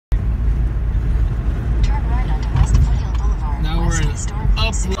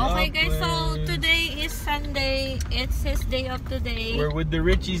Okay guys, so today is Sunday. It's his day of today. We're with the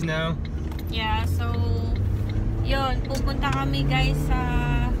Richies now. Yeah, so yun, pupunta kami guys sa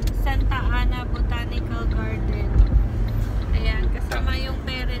Santa Ana Botanical Garden. Ayan, kasama yung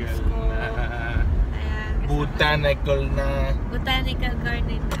parents ko. Ayan, Botanical na. Botanical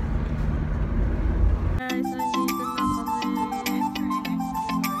Garden na. Guys, nandito na kami.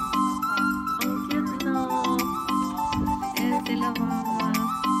 Ang cute no. Ayan sila mama.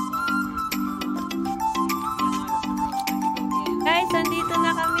 Guys, nandito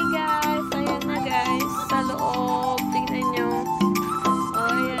na kami guys. Ayan na guys, sa loob. Tingnan nyo.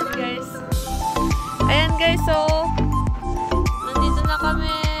 Oh, ayan guys. Ayan guys, so nandito na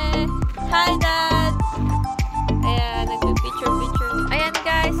kami. Hi Dad! Ayan, nagpipicture-picture. Ayan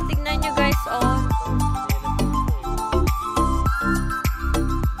guys, tingnan nyo guys, oh.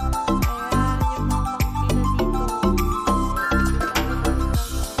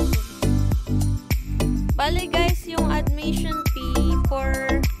 Bale guys, yung admission fee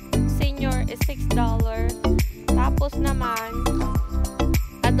for senior is $6. Tapos naman,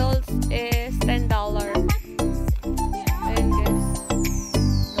 adults is $10. Ayan guys.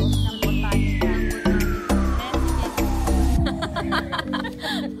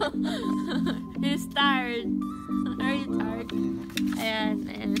 He's tired. Are you tired? Ayan,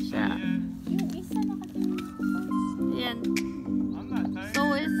 ayan siya. Ayan. So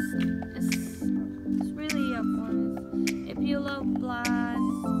it's really a forest. If you love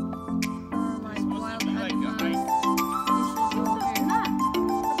plants or like wild animals, you should go here.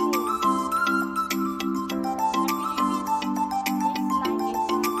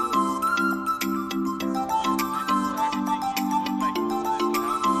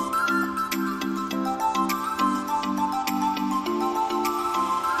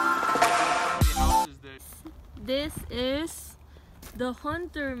 This is the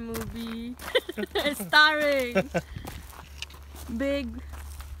Hunter movie starring Big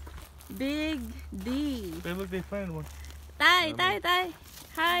D. Hey, look, they found one. Tay.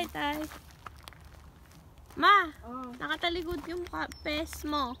 Hi, Tay. Ma, nakatalikod yung pes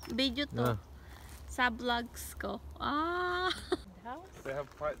mo. Video to. Sa vlogs ko. They have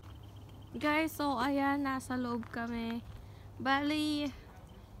quite... Guys, so ayan, nasa loob kami. Bali,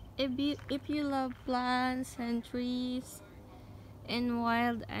 if you love plants and trees and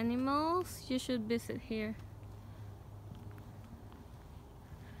wild animals, you should visit here.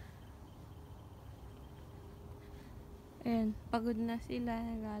 Ayan, pagod na sila,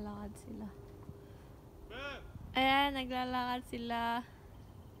 naglalakad sila. Ayan, naglalakad sila.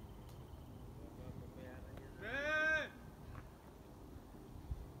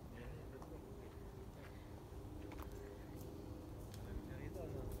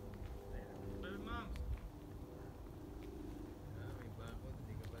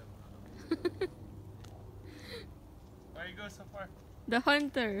 Why you go so far? The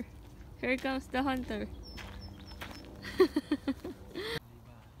hunter. Here comes the hunter.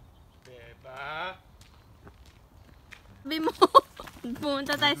 Beba. Sabi mo,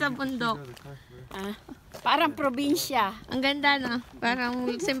 pumunta tayo sa bundok. Parang probinsya. Ang ganda no? Parang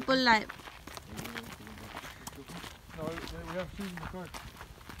simple life. No, we have shoes in the car.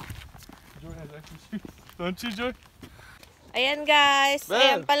 Joy has extra shoes. Don't you, Joy? Ayan guys, Man.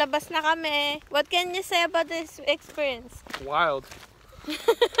 ayan, palabas na kami. What can you say about this experience? Wild.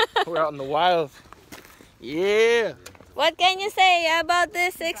 We're out in the wild. Yeah. What can you say about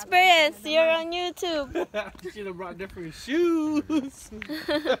this experience? You're on YouTube. You should have brought different shoes.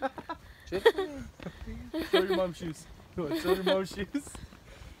 Show your mom's shoes. Go on, show your mom's shoes.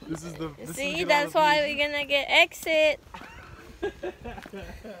 This is the. See, that's why we're gonna get exit.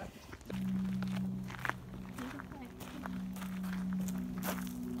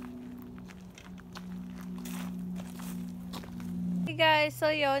 Hey guys, so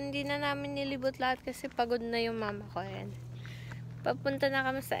yun, hindi na namin nilibot lahat kasi pagod na yung mama ko. Ayan. Papunta na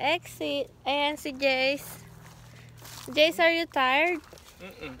kami sa exit. Ayan si Jace. Jace, are you tired?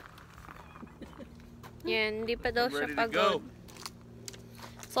 Yan, hindi pa daw siya pagod.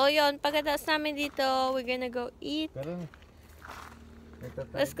 So yun, pagkatapos namin dito, we're gonna go eat.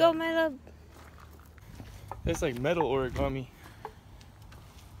 Let's go, my love. It's like metal origami.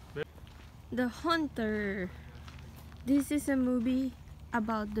 The Hunter. This is a movie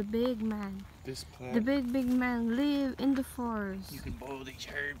about the big man. This plant. The big man live in the forest. You can boil these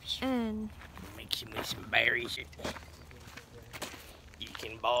herbs. And Mix them with some berries. You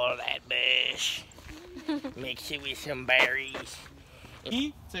can boil that bush. Mix it with some berries.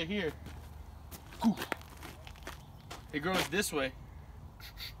 To here. It grows this way.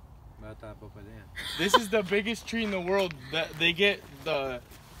 This is the biggest tree in the world. That they get the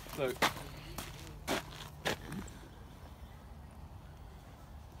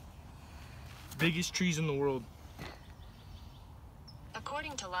biggest trees in the world.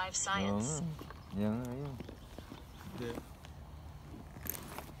 According to Live Science.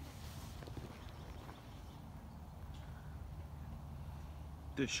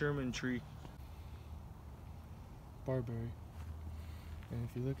 The Sherman tree. Barberry. And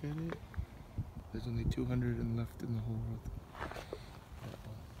if you look at it, there's only 200 left in the whole world.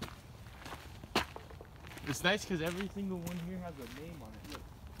 It's nice because every single one here has a name on it. Look.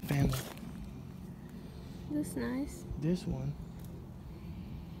 Family. That's nice. This one.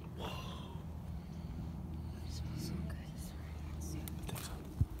 Smells so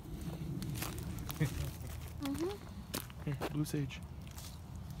good. Here, blue sage.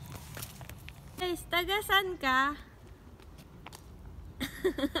 Guys, taga-san ka?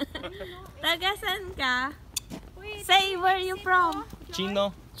 Taga-san ka? Say where you from?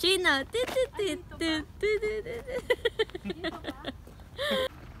 Chino. Chino.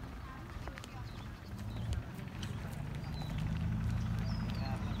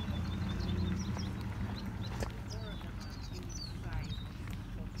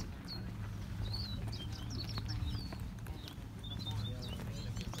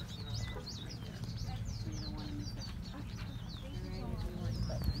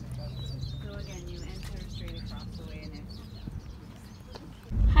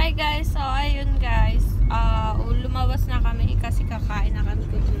 Hi guys, so ayun guys, lumabas na kami kasi kakain na kami,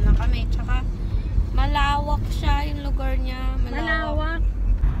 gutom na kami, tsaka malawak siya yung lugar niya, malawak.